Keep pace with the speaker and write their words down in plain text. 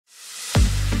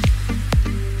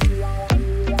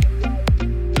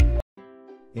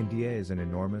India is an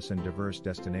enormous and diverse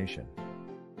destination.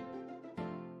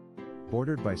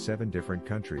 Bordered by 7 different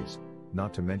countries,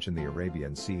 not to mention the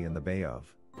Arabian Sea and the Bay of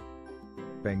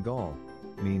Bengal,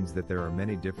 means that there are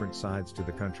many different sides to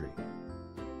the country.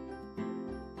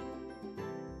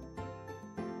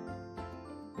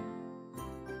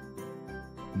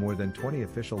 More than 20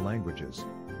 official languages,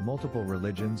 multiple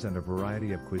religions and a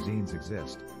variety of cuisines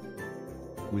exist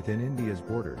within India's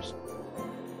borders.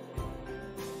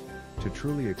 To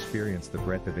truly experience the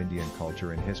breadth of Indian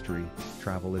culture and history,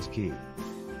 travel is key.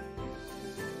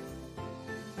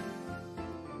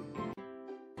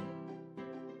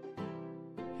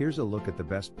 Here's a look at the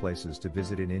best places to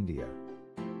visit in India.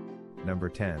 Number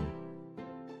 10.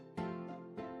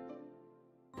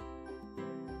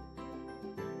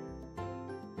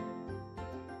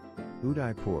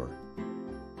 Udaipur.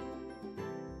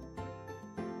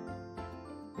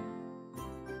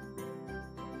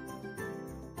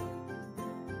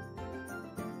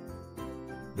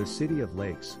 The city of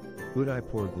lakes,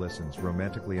 Udaipur glistens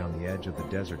romantically on the edge of the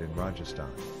desert in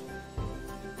Rajasthan.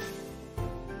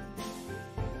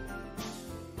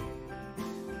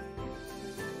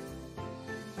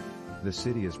 The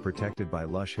city is protected by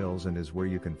lush hills and is where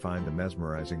you can find the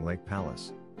mesmerizing Lake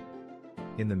Palace,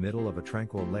 in the middle of a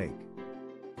tranquil lake.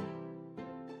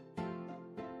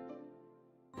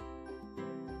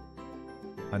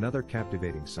 Another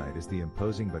captivating sight is the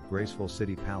imposing but graceful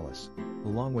city palace,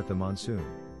 along with the Monsoon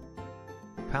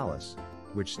Palace,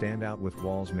 which stand out with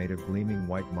walls made of gleaming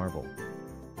white marble.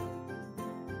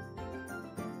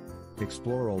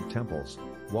 Explore old temples,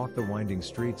 walk the winding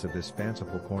streets of this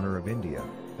fanciful corner of India,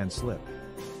 and slip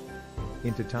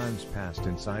into times past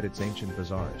inside its ancient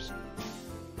bazaars.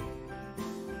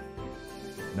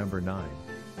 Number 9.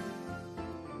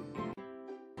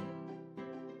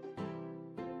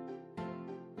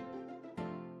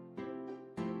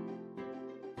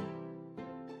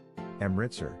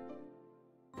 Amritsar.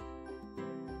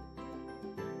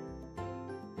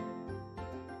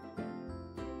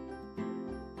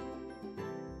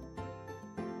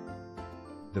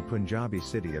 The Punjabi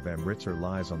city of Amritsar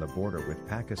lies on the border with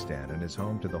Pakistan and is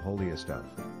home to the holiest of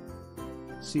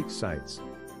Sikh sites.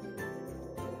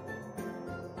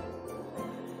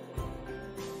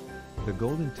 The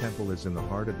Golden Temple is in the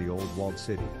heart of the old walled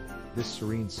city. This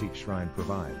serene Sikh shrine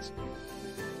provides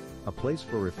a place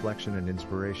for reflection and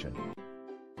inspiration.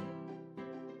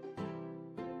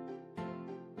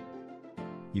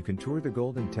 You can tour the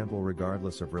Golden Temple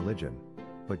regardless of religion,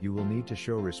 but you will need to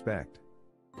show respect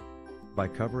by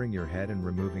covering your head and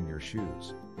removing your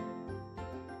shoes.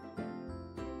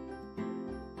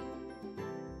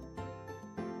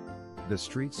 The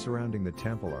streets surrounding the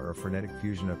temple are a frenetic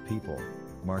fusion of people,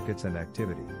 markets and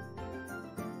activity.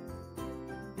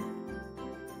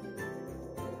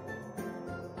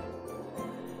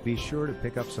 Be sure to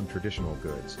pick up some traditional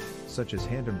goods, such as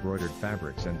hand-embroidered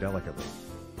fabrics and delicately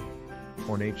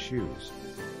ornate shoes.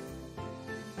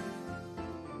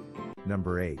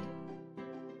 Number 8.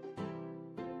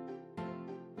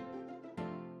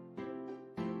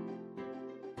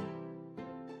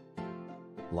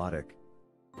 Ladakh.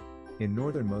 In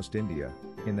northernmost India,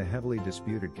 in the heavily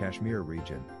disputed Kashmir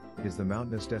region, is the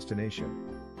mountainous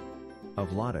destination of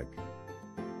Ladakh.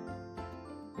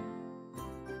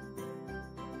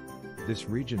 This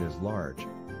region is large,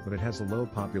 but it has a low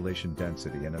population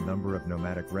density and a number of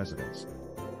nomadic residents.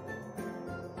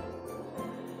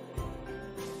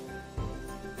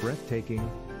 Breathtaking,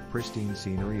 pristine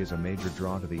scenery is a major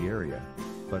draw to the area,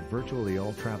 but virtually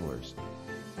all travelers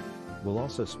will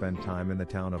also spend time in the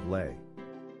town of Leh.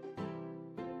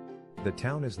 The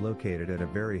town is located at a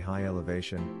very high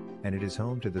elevation, and it is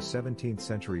home to the 17th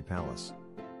century palace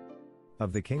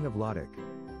of the King of Ladakh.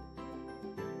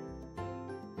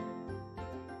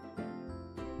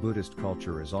 Buddhist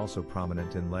culture is also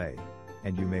prominent in Leh,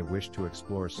 and you may wish to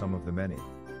explore some of the many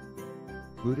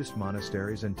Buddhist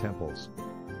monasteries and temples.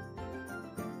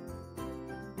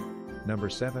 Number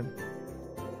 7.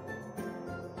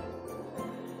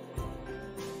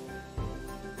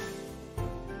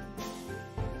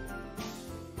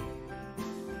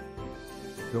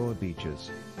 Goa beaches.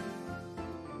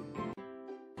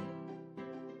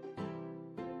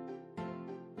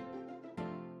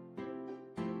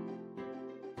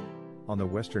 On the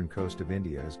western coast of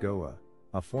India is Goa,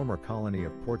 a former colony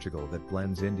of Portugal that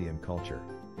blends Indian culture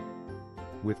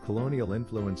with colonial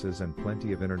influences and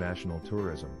plenty of international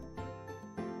tourism.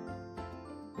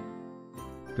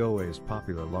 Goa is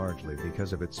popular largely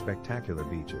because of its spectacular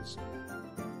beaches.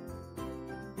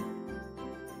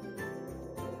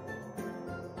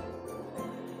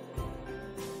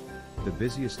 The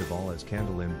busiest of all is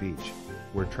Candolim Beach,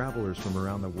 where travelers from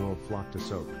around the world flock to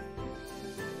soak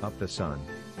up the sun.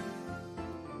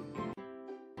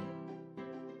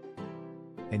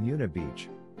 And Yuna Beach,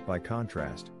 by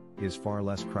contrast, is far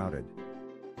less crowded.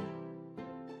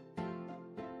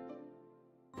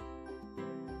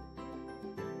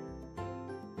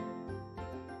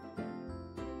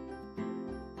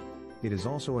 It is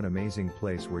also an amazing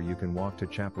place where you can walk to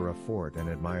Chapara Fort and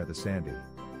admire the sandy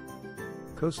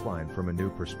coastline from a new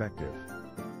perspective.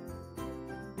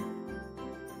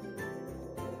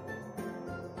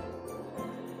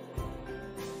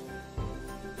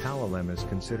 Palolem is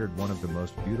considered one of the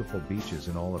most beautiful beaches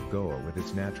in all of Goa, with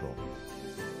its natural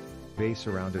bay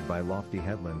surrounded by lofty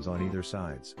headlands on either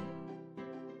sides.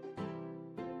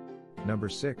 Number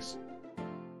 6.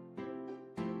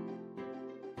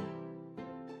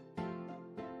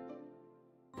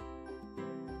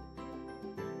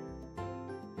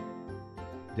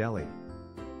 Delhi.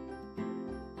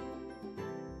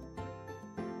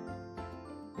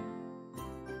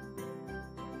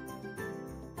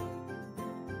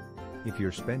 If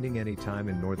you're spending any time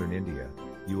in northern India,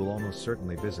 you will almost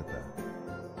certainly visit the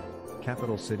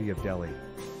capital city of Delhi.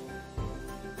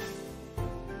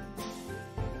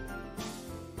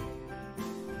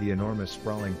 The enormous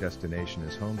sprawling destination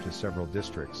is home to several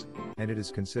districts, and it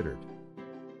is considered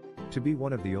to be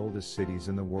one of the oldest cities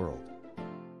in the world.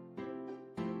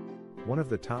 One of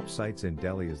the top sites in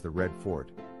Delhi is the Red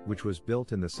Fort, which was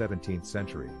built in the 17th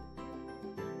century.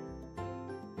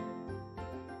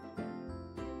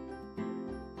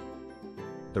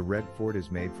 The Red Fort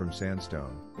is made from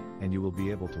sandstone, and you will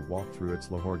be able to walk through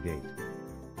its Lahore Gate,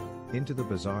 into the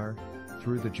bazaar,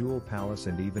 through the Jewel Palace,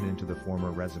 and even into the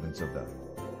former residence of the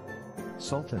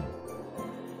Sultan.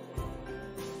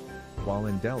 While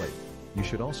in Delhi, you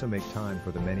should also make time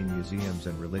for the many museums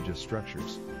and religious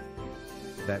structures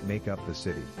that make up the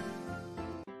city.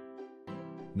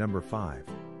 Number 5.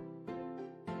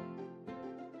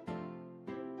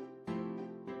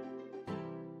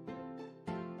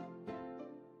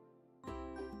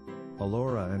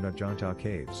 Ellora and Ajanta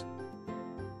Caves.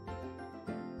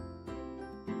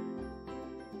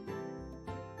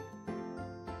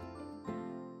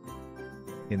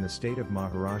 In the state of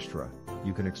Maharashtra,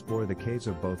 you can explore the caves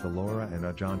of both Ellora and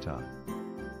Ajanta.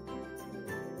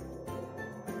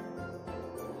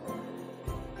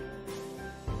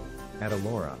 At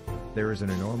Ellora, there is an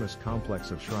enormous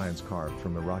complex of shrines carved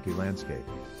from the rocky landscape.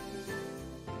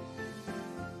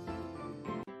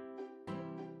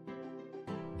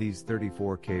 These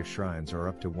 34 cave shrines are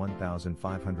up to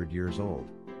 1,500 years old,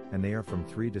 and they are from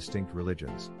 3 distinct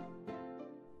religions: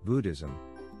 Buddhism,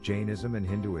 Jainism and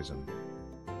Hinduism.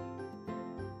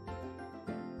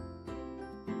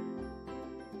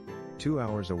 Two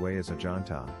hours away is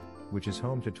Ajanta, which is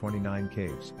home to 29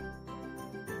 caves.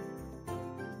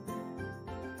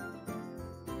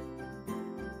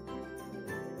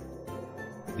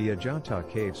 The Ajanta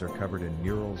caves are covered in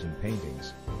murals and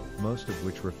paintings, most of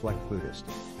which reflect Buddhist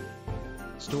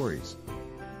stories.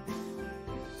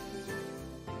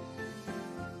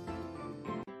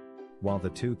 While the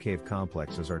two cave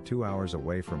complexes are 2 hours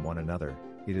away from one another,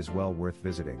 it is well worth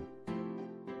visiting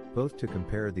both to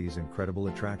compare these incredible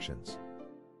attractions.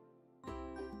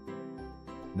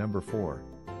 Number 4.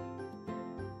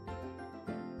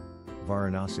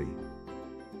 Varanasi.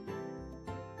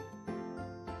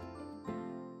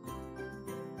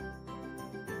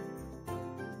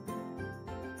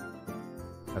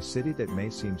 A city that may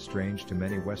seem strange to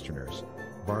many Westerners,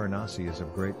 Varanasi is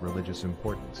of great religious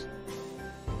importance.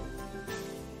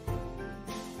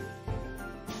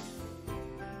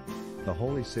 The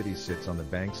holy city sits on the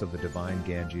banks of the divine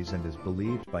Ganges and is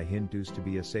believed by Hindus to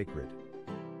be a sacred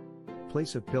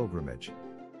place of pilgrimage.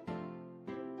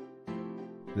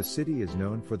 The city is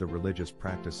known for the religious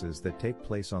practices that take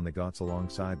place on the ghats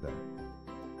alongside the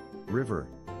river.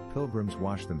 Pilgrims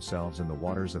wash themselves in the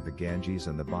waters of the Ganges,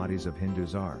 and the bodies of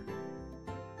Hindus are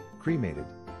cremated.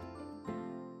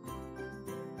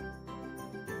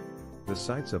 The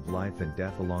sights of life and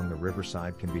death along the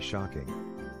riverside can be shocking,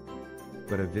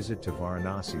 but a visit to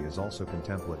Varanasi is also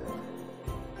contemplative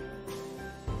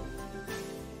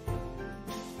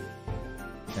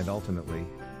and ultimately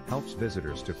helps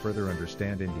visitors to further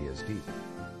understand India's deep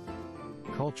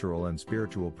cultural and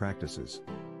spiritual practices.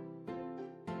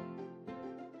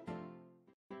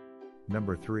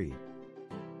 Number 3.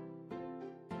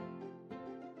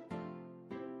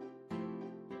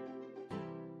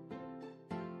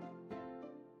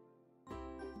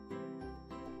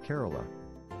 Kerala.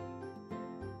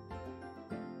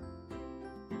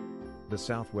 The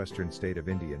southwestern state of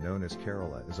India, known as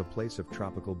Kerala, is a place of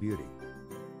tropical beauty.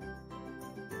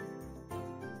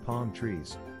 Palm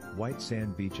trees, White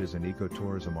sand beaches and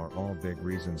ecotourism are all big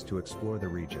reasons to explore the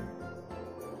region.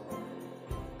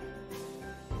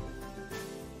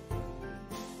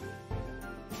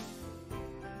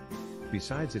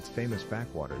 Besides its famous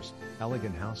backwaters,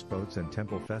 elegant houseboats and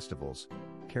temple festivals,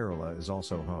 Kerala is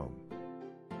also home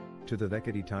to the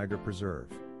Thekadi Tiger Preserve.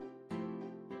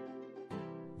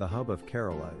 The hub of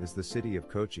Kerala is the city of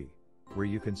Kochi, where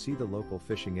you can see the local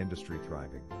fishing industry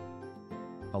thriving,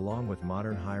 along with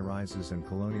modern high-rises and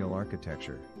colonial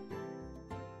architecture.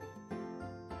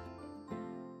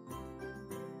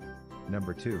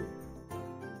 Number 2.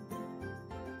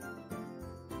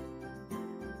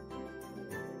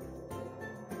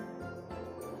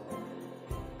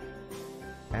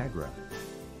 Agra.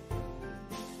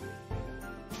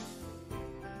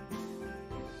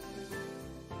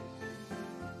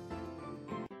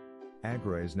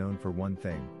 Agra is known for one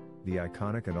thing, the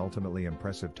iconic and ultimately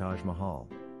impressive Taj Mahal.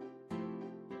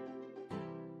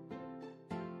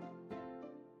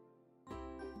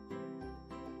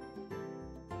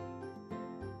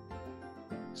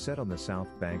 Set on the south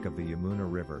bank of the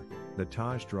Yamuna River, the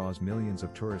Taj draws millions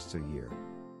of tourists a year.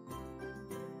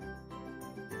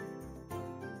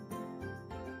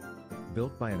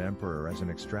 Built by an emperor as an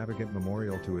extravagant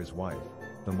memorial to his wife,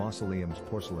 the mausoleum's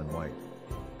porcelain white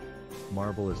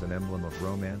marble is an emblem of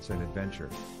romance and adventure.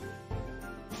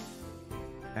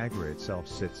 Agra itself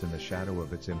sits in the shadow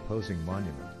of its imposing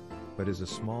monument, but is a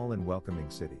small and welcoming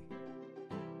city.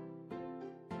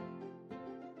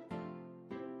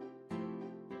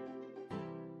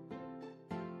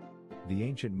 The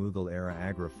ancient Mughal-era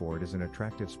Agra Fort is an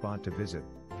attractive spot to visit.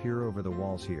 Peer over the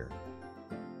walls here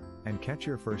and catch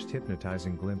your first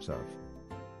hypnotizing glimpse of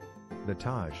the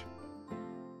Taj.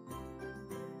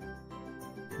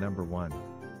 Number 1.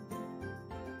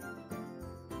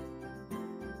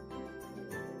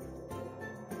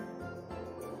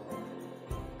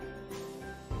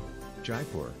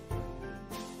 Jaipur.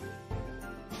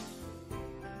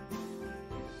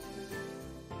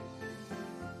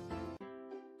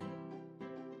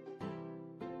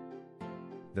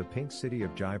 The pink city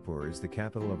of Jaipur is the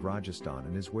capital of Rajasthan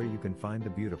and is where you can find the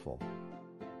beautiful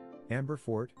Amber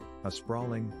Fort, a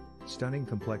sprawling, stunning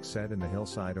complex set in the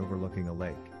hillside overlooking a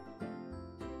lake.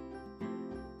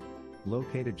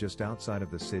 Located just outside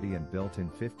of the city and built in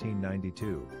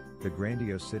 1592, the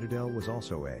grandiose citadel was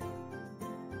also a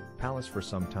palace for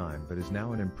some time but is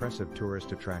now an impressive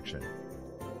tourist attraction.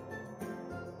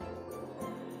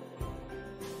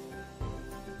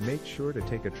 Make sure to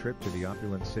take a trip to the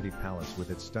opulent city palace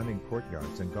with its stunning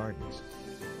courtyards and gardens,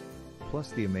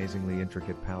 plus the amazingly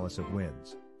intricate Palace of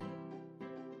Winds.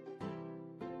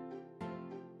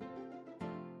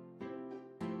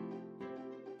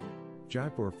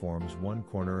 Jaipur forms one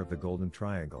corner of the Golden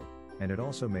Triangle, and it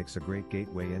also makes a great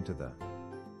gateway into the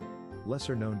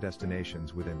lesser-known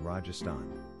destinations within Rajasthan.